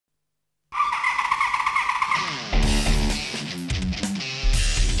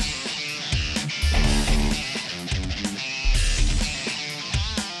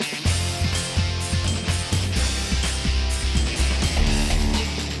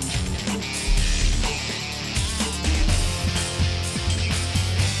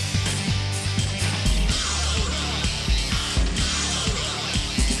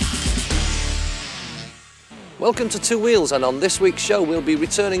Welcome to Two Wheels, and on this week's show we'll be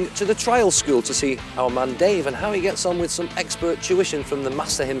returning to the trial school to see our man Dave and how he gets on with some expert tuition from the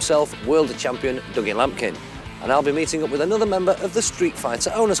master himself, world champion Dougie Lampkin. And I'll be meeting up with another member of the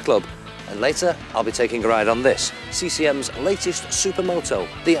Streetfighter Owners Club. And later I'll be taking a ride on this, CCM's latest supermoto,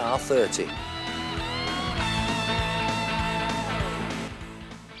 the R30.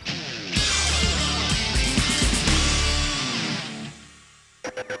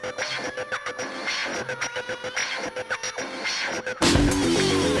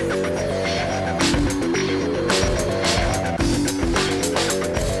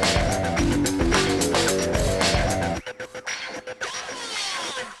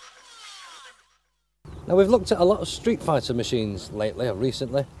 Now, we've looked at a lot of Street Fighter machines lately, or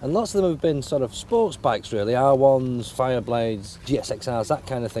recently, and lots of them have been sort of sports bikes really, R1s, Fireblades, GSXRs, that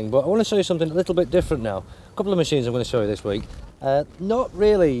kind of thing. But I want to show you something a little bit different now. A couple of machines I'm going to show you this week. Not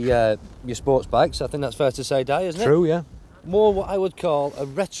really your sports bikes, I think that's fair to say, Di, isn't it? True, yeah. More what I would call a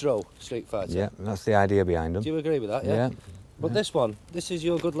retro Street Fighter. Yeah, that's the idea behind them. Do you agree with that, yeah? But this one, this is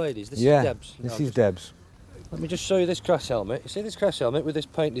your good ladies, this is Deb's. This is Deb's. Let me just show you this crash helmet. You see this crash helmet with this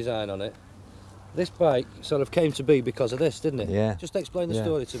paint design on it? This bike sort of came to be because of this, didn't it? Yeah. Just explain the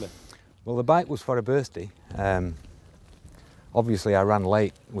story to me. Well, the bike was for a birthday. Obviously, I ran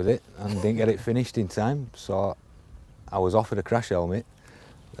late with it and didn't get it finished in time, so I was offered a crash helmet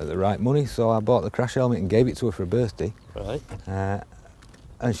at the right money, so I bought the crash helmet and gave it to her for a birthday. Right.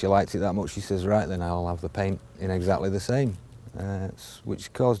 And she liked it that much, she says, right, then I'll have the paint in exactly the same,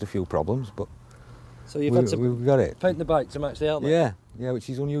 which caused a few problems, but so you've had to we've got it. Paint the bike to match the helmet? Yeah, which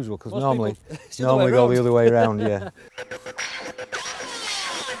is unusual, because normally people, go the other way around, yeah.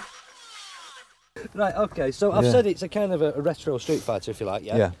 Right, okay, so I've said it's a kind of a retro Street Fighter, if you like,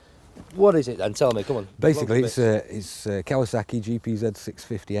 yeah? Yeah. What is it then? Tell me, come on. Basically, it's a Kawasaki GPZ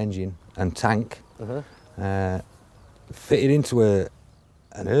 650 engine and tank, fitted into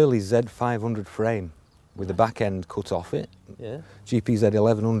an early Z500 frame with the back end cut off it. Yeah. GPZ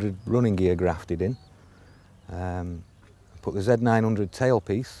 1100 running gear grafted in. Put the Z900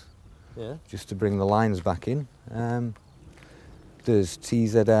 tailpiece, just to bring the lines back in. There's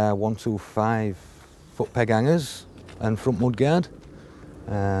TZR 125 foot peg hangers and front mudguard.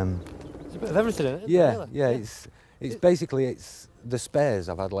 There's a bit of everything in it, isn't yeah. It's basically the spares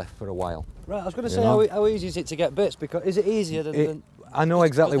I've had left for a while. Right, I was going to say, how easy is it to get bits? Because is it easier than I know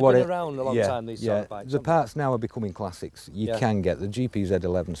exactly what it. Around a long time, these sort of bikes. The parts now are becoming classics. You can get the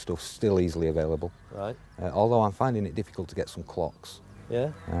GPZ11 stuff still easily available. Right. Although I'm finding it difficult to get some clocks.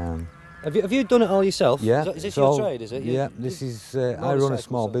 Yeah. Have you done it all yourself? Yeah. Is this your trade? Is it? Yeah. This is. I run a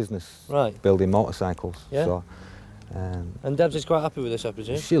small business. Right. Building motorcycles. Yeah. So, and Debs is quite happy with this, I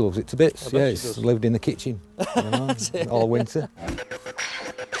presume. She loves it to bits. Yeah. It's lived in the kitchen. All winter.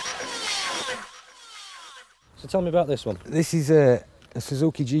 So tell me about this one. This is a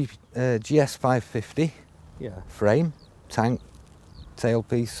Suzuki GS 550 frame, tank,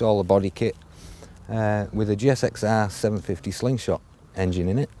 tailpiece, all the body kit, with a GSXR 750 slingshot engine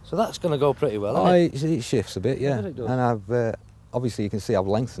in it. So that's going to go pretty well, it shifts a bit, yeah. It does. And I've, obviously you can see I've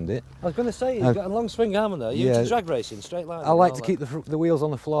lengthened it. I was going to say, you've got a long swing arm on there. You're into drag racing, straight line. I like to keep the wheels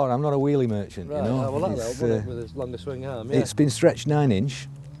on the floor. I'm not a wheelie merchant, right, you know. Well, that'll help, wouldn't it, with a longer swing arm, It's been stretched 9-inch.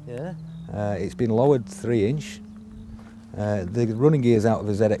 Yeah. It's been lowered 3-inch. The running gear's out of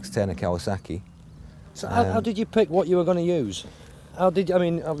a ZX10, a Kawasaki. So how did you pick what you were going to use? How did you, I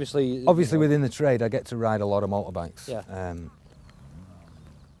mean, obviously... Obviously within the trade I get to ride a lot of motorbikes. Yeah.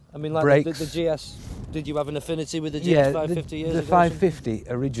 I mean, like brakes. The GS, did you have an affinity with the GS 550 years ago? The 550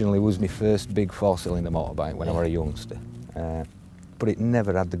 originally was my first big 4-cylinder motorbike when I was a youngster. But it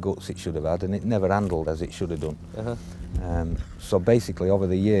never had the guts it should have had, and it never handled as it should have done. So basically over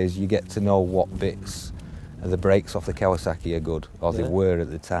the years you get to know what bits of the brakes off the Kawasaki are good, or they were at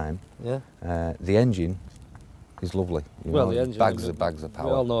the time. Yeah. The engine is lovely. The engine, bags of power.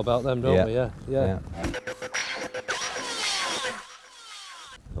 We all know about them, don't we? Yeah.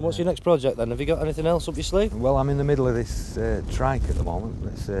 And what's your next project then? Have you got anything else up your sleeve? Well, I'm in the middle of this trike at the moment.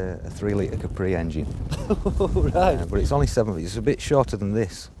 It's a 3-litre Capri engine. Right. But it's only 7 feet. It's a bit shorter than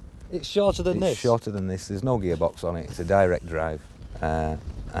this. It's shorter than this? It's shorter than this. There's no gearbox on it. It's a direct drive. And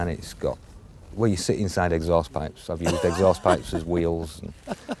it's got... Well, you sit inside exhaust pipes. I've used exhaust pipes as wheels.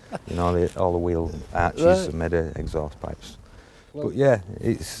 And, all the wheel arches are made of exhaust pipes. Well, but yeah,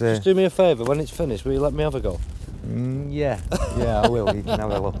 it's... just do me a favour, when it's finished, will you let me have a go? Yeah, I will. You can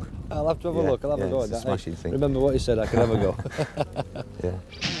have a look. I'll have to have a look. I'll have a go at that. Smashing thing. Remember what you said, I can have a go. Yeah.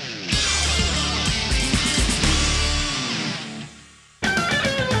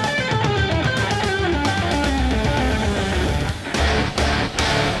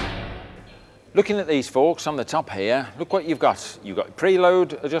 Looking at these forks on the top here, look what you've got. You've got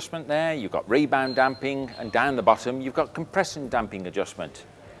preload adjustment there, you've got rebound damping, and down the bottom you've got compression damping adjustment.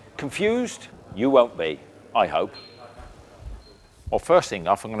 Confused? You won't be, I hope. Well, first thing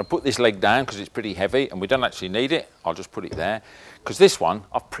off, I'm going to put this leg down because it's pretty heavy and we don't actually need it. I'll just put it there because this one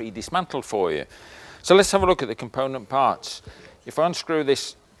I've pre-dismantled for you. So let's have a look at the component parts. If I unscrew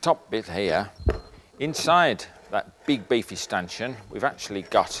this top bit here, inside that big beefy stanchion, we've actually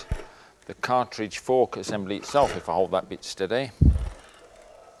got the cartridge fork assembly itself, if I hold that bit steady.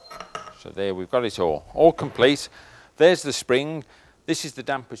 So there we've got it all complete. There's the spring, this is the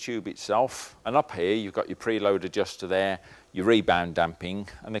damper tube itself, and up here you've got your preload adjuster there, your rebound damping,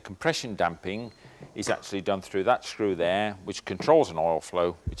 and the compression damping is actually done through that screw there, which controls an oil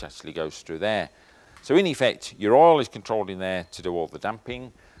flow, which actually goes through there. So in effect, your oil is controlled in there to do all the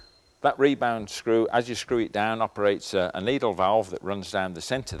damping. That rebound screw, as you screw it down, operates a needle valve that runs down the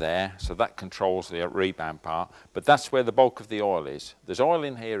centre there, so that controls the rebound part, but that's where the bulk of the oil is. There's oil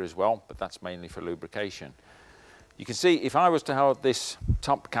in here as well, but that's mainly for lubrication. You can see if I was to hold this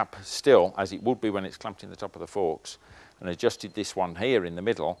top cap still, as it would be when it's clamped in the top of the forks, and adjusted this one here in the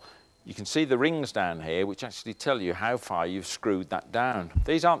middle, you can see the rings down here which actually tell you how far you've screwed that down.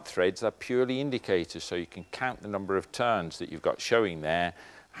 These aren't threads, they're purely indicators, so you can count the number of turns that you've got showing there,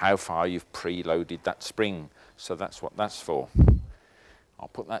 how far you've preloaded that spring. So that's what that's for. I'll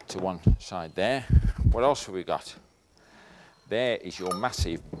put that to one side there. What else have we got? There is your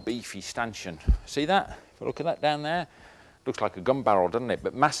massive beefy stanchion. See that? If I look at that down there, looks like a gun barrel, doesn't it?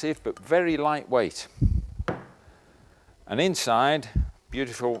 But massive, but very lightweight. And inside,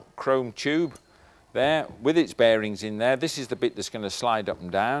 beautiful chrome tube there with its bearings in there. This is the bit that's going to slide up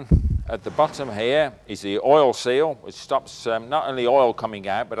and down. At the bottom here is the oil seal, which stops not only oil coming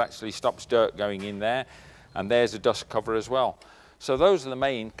out, but actually stops dirt going in there. And there's a dust cover as well. So those are the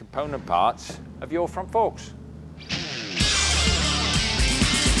main component parts of your front forks.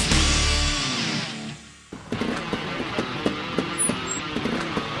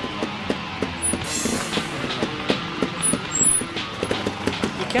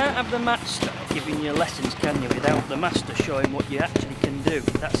 You can't have the master giving you lessons, can you, without the master showing what you actually can do.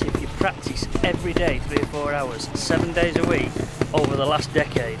 That's if you practice every day, 3 or 4 hours, 7 days a week, over the last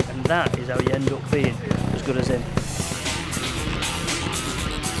decade, and that is how you end up being as good as him.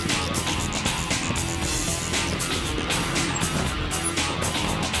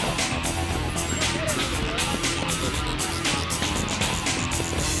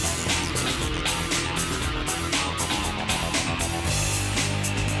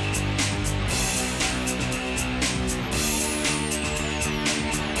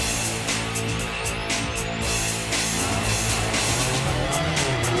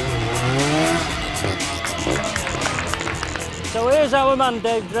 So here's our man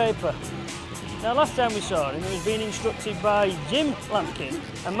Dave Draper. Now last time we saw him, he was being instructed by Jim Lampkin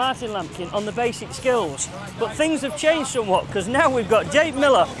and Martin Lampkin on the basic skills. But things have changed somewhat because now we've got Jake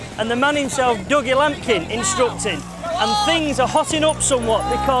Miller and the man himself, Dougie Lampkin, instructing. And things are hotting up somewhat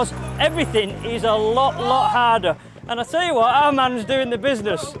because everything is a lot harder. And I tell you what, our man's doing the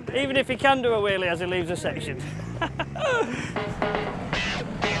business, even if he can do a wheelie as he leaves a section.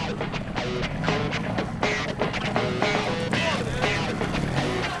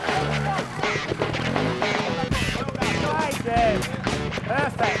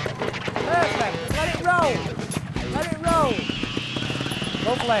 Perfect, perfect, just let it roll,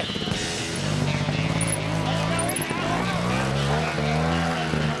 lovely.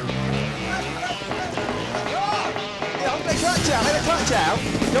 Yeah, let it clutch out,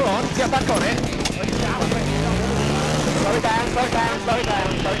 go on, get back on it. Slow it down, slow it down, slow it down,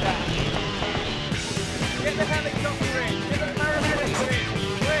 slow it down. Get the helicopter in, get the helicopter in,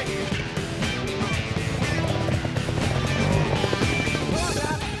 quick.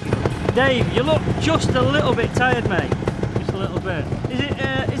 Dave, you look just a little bit tired, mate. Just a little bit.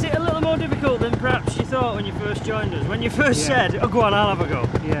 Is it a little more difficult than perhaps you thought when you first joined us? When you first said, "Oh, go on, I'll have a go."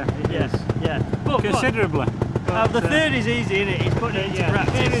 Yeah, it is. Yeah. But Considerably. the third is easy, isn't it? He's putting it into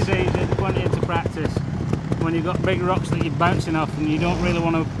practice. It is easy, putting it into practice. When you've got big rocks that you're bouncing off and you don't really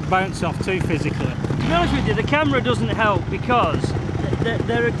want to bounce off too physically. To be honest with you, the camera doesn't help because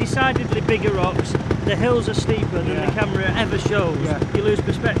there are decidedly bigger rocks. The hills are steeper than the camera ever shows. Yeah. You lose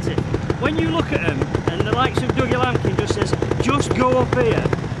perspective. When you look at them, and the likes of Dougie Lampkin just says, "Just go up here,"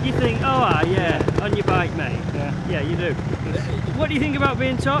 you think, "Oh, yeah, on your bike, mate." Yeah, you do. What do you think about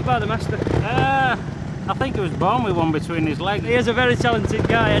being taught by the master? I think he was born with one between his legs. He is a very talented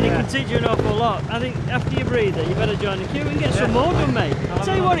guy, and he can teach you an awful lot. I think after you breathe it, you better join the queue and get some more done, mate. I'll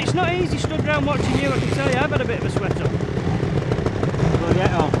tell you what, it's not easy stood around watching you. I can tell you, I've had a bit of a sweat up. We'll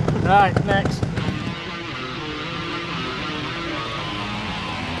get on. Right, next.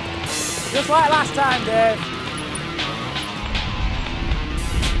 Just like last time, Dave.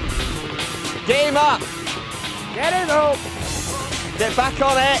 Get him up. Get him up. Get back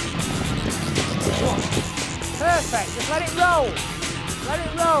on it. Perfect. Just let it roll. Let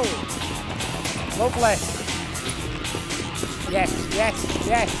it roll. Lovely. Yes, yes,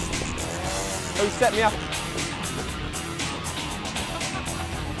 yes. Oh, set me up.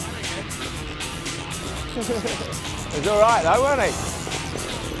 He's all right though, wasn't he?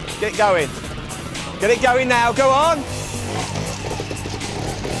 Get going. Get it going now. Go on.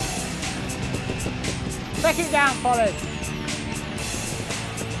 Take it down for us.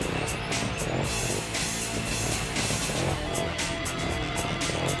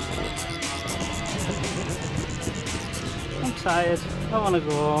 I'm tired. I want to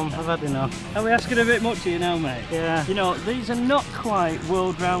go home. I've had enough. Are we asking a bit much of you now, mate? Yeah. You know, these are not quite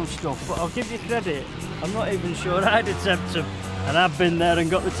world round stuff, but I'll give you credit. I'm not even sure I'd attempt them. And I've been there and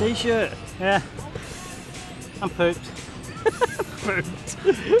got the t-shirt. Yeah. I'm pooped. Pooped.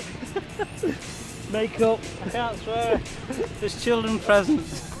 Makeup. I can't swear. There's children present.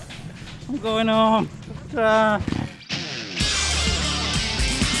 I'm going home.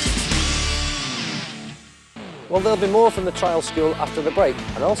 Well, there'll be more from the trial school after the break,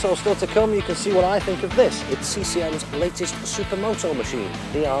 and also still to come you can see what I think of this. It's CCM's latest supermoto machine,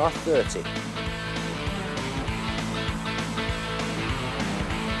 the R30.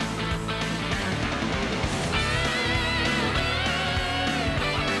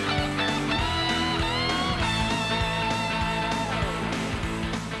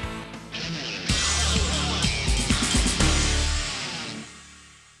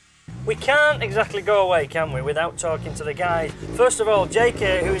 We can't exactly go away, can we, without talking to the guys. First of all,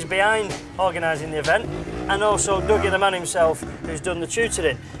 JK, who is behind organising the event, and also Dougie, the man himself, who's done the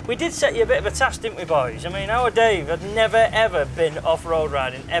tutoring. We did set you a bit of a task, didn't we, boys? I mean, our Dave had never, ever been off-road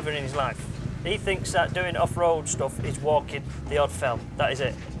riding, ever in his life. He thinks that doing off-road stuff is walking the odd fell. That is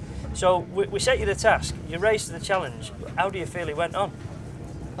it. So we set you the task. You raised the challenge. How do you feel he went on?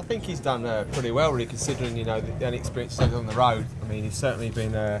 I think he's done pretty well, really, considering, you know, the inexperience he's on the road. I mean, he's certainly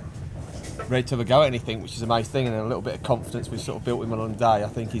been ready to have a go at anything, which is a nice thing, and a little bit of confidence we've sort of built him on the day. I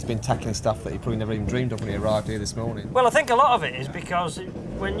think he's been tackling stuff that he probably never even dreamed of when he arrived here this morning. Well, I think a lot of it is because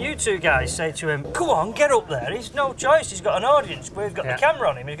when you two guys say to him, "Come on, get up there," he's no choice. He's got an audience. We've got the camera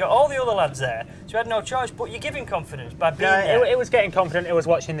on him. He's got all the other lads there. So he had no choice. But you give him confidence by being there. It was getting confident. It was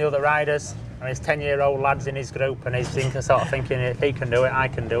watching the other riders. And his 10-year-old lads in his group, and he's sort of thinking, if he can do it, I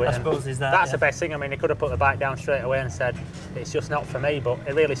can do it. I suppose is that. That's the best thing. I mean, he could have put the bike down straight away and said, it's just not for me, but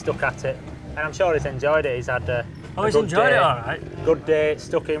he really stuck at it. And I'm sure he's enjoyed it. He's had he's enjoyed it all right. Good day,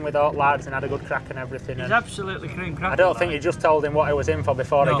 stuck in with all lads and had a good crack and everything. He's absolutely cream crack. I don't think you just told him what he was in for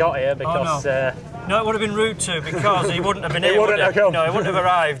before he got here, because... No, it would have been rude to, because he wouldn't have been here. He wouldn't have come. No, he wouldn't have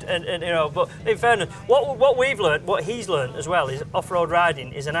arrived. And you know, but in fairness, what we've learned, what he's learned as well, is off-road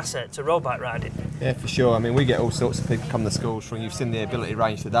riding is an asset to road bike riding. Yeah, for sure. I mean, we get all sorts of people come to schools from, you've seen the ability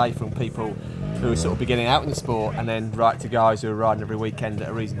range today, from people who are sort of beginning out in the sport, and then right to guys who are riding every weekend at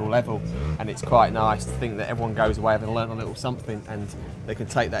a reasonable level. And it's quite nice to think that everyone goes away having learned a little something, and they can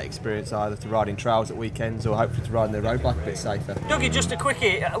take that experience either to riding trails at weekends or hopefully to riding their road bike a bit safer. Dougie, just a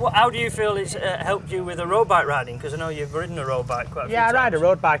quickie, how do you feel it's helped you with the road bike riding? Because I know you've ridden a road bike quite a few times. Yeah, I ride a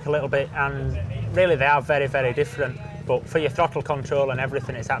road bike a little bit, and really they are very, very different. But for your throttle control and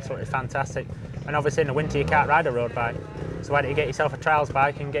everything, it's absolutely fantastic. And obviously in the winter you can't ride a road bike. So why don't you get yourself a trials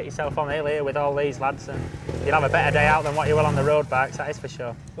bike and get yourself on the hill here with all these lads, and you'll have a better day out than what you will on the road bikes, that is for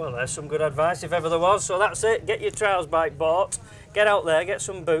sure. Well, there's some good advice if ever there was. So that's it, get your trials bike bought, get out there, get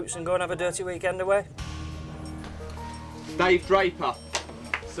some boots and go and have a dirty weekend away. Dave Draper.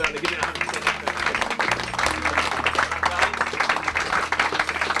 Certainly give it a hand.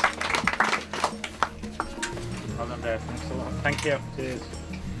 Well done, Dave. Thanks a lot. Thank you. Cheers.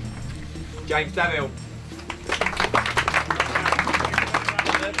 James Deville.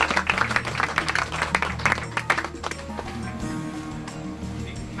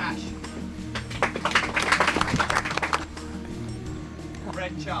 Cash.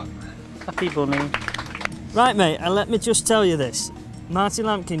 Red Chuck. Happy bunny. Right, mate, and let me just tell you this. Marty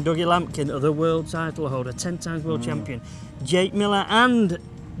Lampkin, Dougie Lampkin are the world title holder, 10 times world champion. Jake Miller and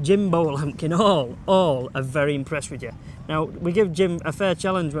Jimbo Lampkin all are very impressed with you. Now, we give Jim a fair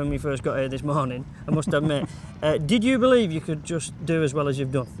challenge when we first got here this morning, I must admit. Did you believe you could just do as well as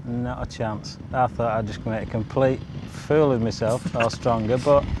you've done? Not a chance. I thought I'd just make a complete fool of myself, or stronger,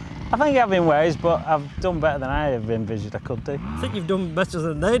 but I think I've been ways, but I've done better than I ever envisaged I could do. I think you've done better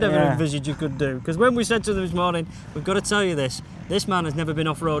than they'd ever envisaged you could do. Because when we said to them this morning, we've got to tell you this, This man has never been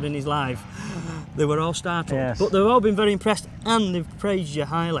off-road in his life. They were all startled, Yes. but they've all been very impressed and they've praised you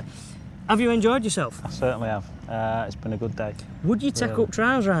highly. Have you enjoyed yourself? I certainly have. It's been a good day. Would you take up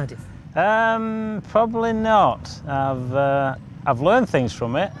trials riding? Probably not. I've learned things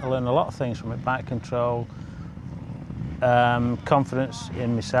from it. I learned a lot of things from it. Bike control, confidence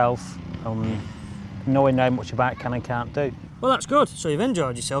in myself, knowing how much a bike can and can't do. Well, that's good. So you've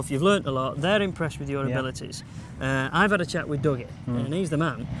enjoyed yourself, you've learnt a lot, they're impressed with your abilities. I've had a chat with Dougie, and he's the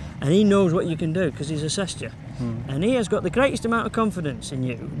man, and he knows what you can do because he's assessed you. And he has got the greatest amount of confidence in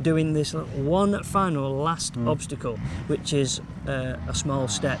you doing this one final last obstacle, which is a small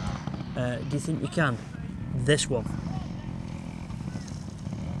step. Do you think you can? This one?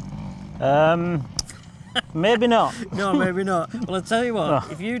 Maybe not. No, maybe not. Well, I'll tell you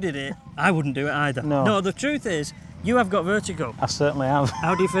what, if you did it, I wouldn't do it either. No, the truth is, you have got vertigo. I certainly have.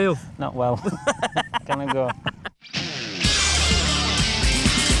 How do you feel? Not well. Can I go?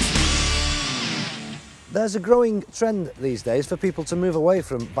 There's a growing trend these days for people to move away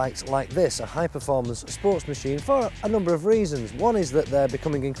from bikes like this, a high-performance sports machine, for a number of reasons. One is that they're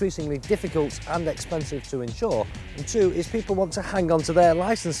becoming increasingly difficult and expensive to insure, and two is people want to hang on to their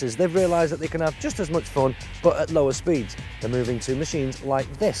licences. They've realised that they can have just as much fun, but at lower speeds. They're moving to machines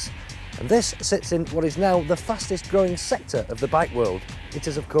like this. And this sits in what is now the fastest growing sector of the bike world. It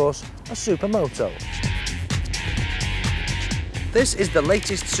is, of course, a supermoto. This is the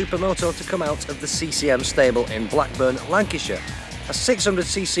latest supermoto to come out of the CCM stable in Blackburn, Lancashire. A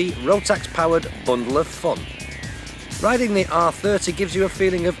 600cc Rotax-powered bundle of fun. Riding the R30 gives you a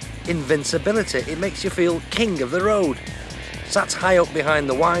feeling of invincibility. It makes you feel king of the road. Sat high up behind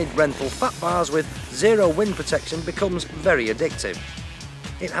the wide rental fat bars with zero wind protection becomes very addictive.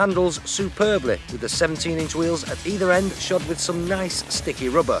 It handles superbly with the 17-inch wheels at either end shod with some nice sticky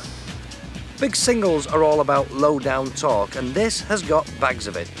rubber. Big singles are all about low-down torque, and this has got bags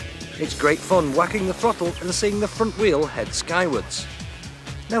of it. It's great fun whacking the throttle and seeing the front wheel head skywards.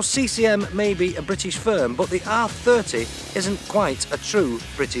 Now, CCM may be a British firm, but the R30 isn't quite a true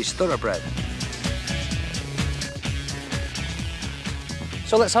British thoroughbred.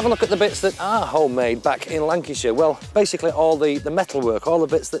 So let's have a look at the bits that are homemade back in Lancashire. Well, basically all the metalwork, all the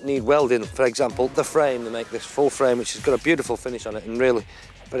bits that need welding. For example, the frame, they make this full frame which has got a beautiful finish on it and really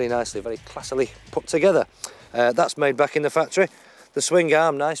very nicely, very classily put together. That's made back in the factory. The swing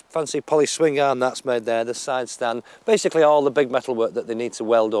arm, nice fancy polished swing arm, that's made there. The side stand, basically all the big metalwork that they need to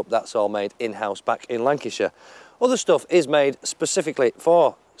weld up, that's all made in-house back in Lancashire. Other stuff is made specifically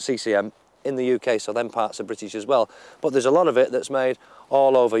for CCM in the UK, so them parts are British as well, but there's a lot of it that's made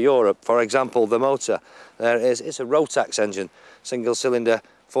all over Europe. For example, the motor, there it is, it's a Rotax engine, single cylinder,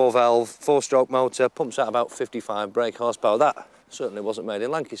 4-valve, 4-stroke motor, pumps out about 55 brake horsepower. That certainly wasn't made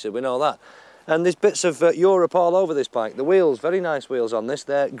in Lancashire, we know that. And there's bits of Europe all over this bike. The wheels, very nice wheels on this,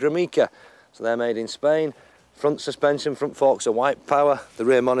 they're Gramica, so they're made in Spain. Front suspension, front forks are white power. The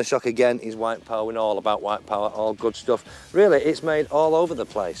rear monoshock again is white power. We know all about white power, all good stuff. Really, it's made all over the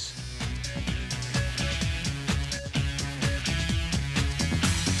place.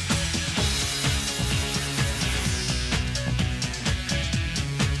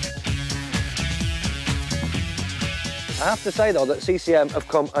 I have to say though that CCM have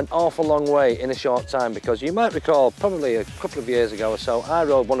come an awful long way in a short time, because you might recall probably a couple of years ago or so I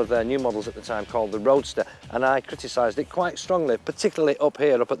rode one of their new models at the time called the Roadster, and I criticised it quite strongly, particularly up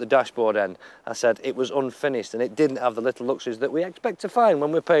here, up at the dashboard end. I said it was unfinished and it didn't have the little luxuries that we expect to find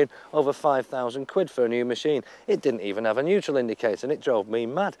when we're paying over 5,000 quid for a new machine. It didn't even have a neutral indicator and it drove me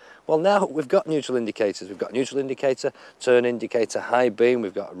mad. Well, now we've got neutral indicators. We've got neutral indicator, turn indicator, high beam,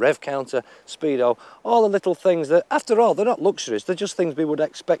 we've got a rev counter, speedo, all the little things that, after all, they're not luxuries, they're just things we would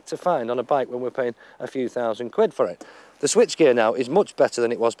expect to find on a bike when we're paying a few thousand quid for it. The switchgear now is much better than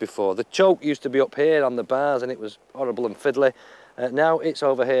it was before. The choke used to be up here on the bars and it was horrible and fiddly. Now it's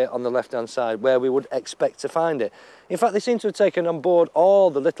over here on the left-hand side where we would expect to find it. In fact, they seem to have taken on board all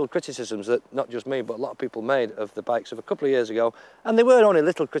the little criticisms that not just me but a lot of people made of the bikes of a couple of years ago, and they were only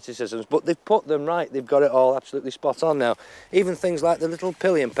little criticisms, but they've put them right. They've got it all absolutely spot on now. Even things like the little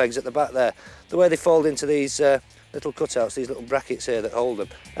pillion pegs at the back there, the way they fold into these little cutouts, these little brackets here that hold them.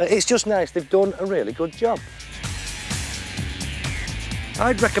 It's just nice. They've done a really good job.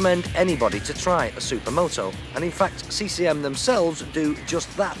 I'd recommend anybody to try a supermoto, and in fact CCM themselves do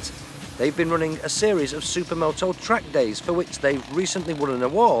just that. They've been running a series of supermoto track days for which they've recently won an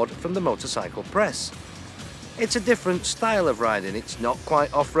award from the Motorcycle Press. It's a different style of riding. It's not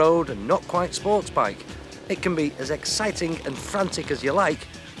quite off-road and not quite sports bike. It can be as exciting and frantic as you like,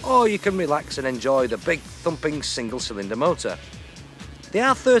 or you can relax and enjoy the big thumping single-cylinder motor. The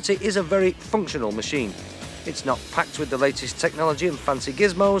R30 is a very functional machine. It's not packed with the latest technology and fancy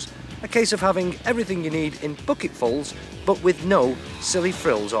gizmos, a case of having everything you need in bucketfuls, but with no silly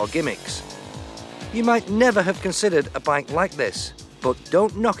frills or gimmicks. You might never have considered a bike like this, but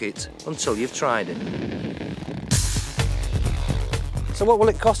don't knock it until you've tried it. So what will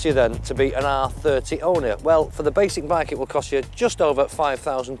it cost you then to be an R30 owner? Well, for the basic bike it will cost you just over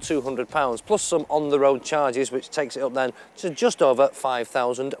 £5,200 plus some on-the-road charges, which takes it up then to just over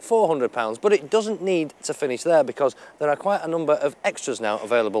 £5,400. But it doesn't need to finish there, because there are quite a number of extras now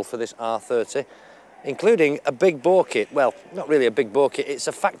available for this R30, including a big bore kit. Well, not really a big bore kit, it's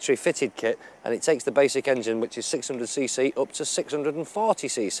a factory fitted kit, and it takes the basic engine, which is 600cc, up to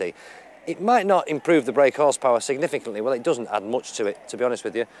 640cc. It might not improve the brake horsepower significantly, well, it doesn't add much to it, to be honest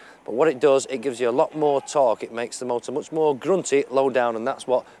with you, but what it does, it gives you a lot more torque. It makes the motor much more grunty low down, and that's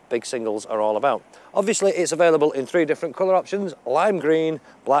what big singles are all about. Obviously it's available in 3 different colour options: lime green,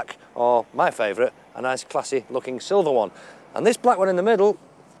 black, or my favourite, a nice classy looking silver one. And this black one in the middle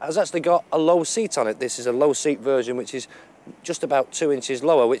has actually got a low seat on it. This is a low seat version, which is just about 2 inches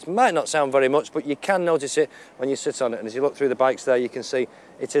lower, which might not sound very much, but you can notice it when you sit on it, and as you look through the bikes there, you can see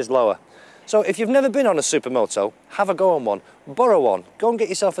it is lower. So if you've never been on a supermoto, have a go on one, borrow one, go and get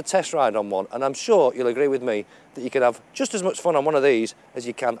yourself a test ride on one, and I'm sure you'll agree with me that you can have just as much fun on one of these as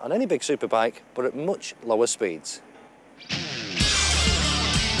you can on any big superbike, but at much lower speeds.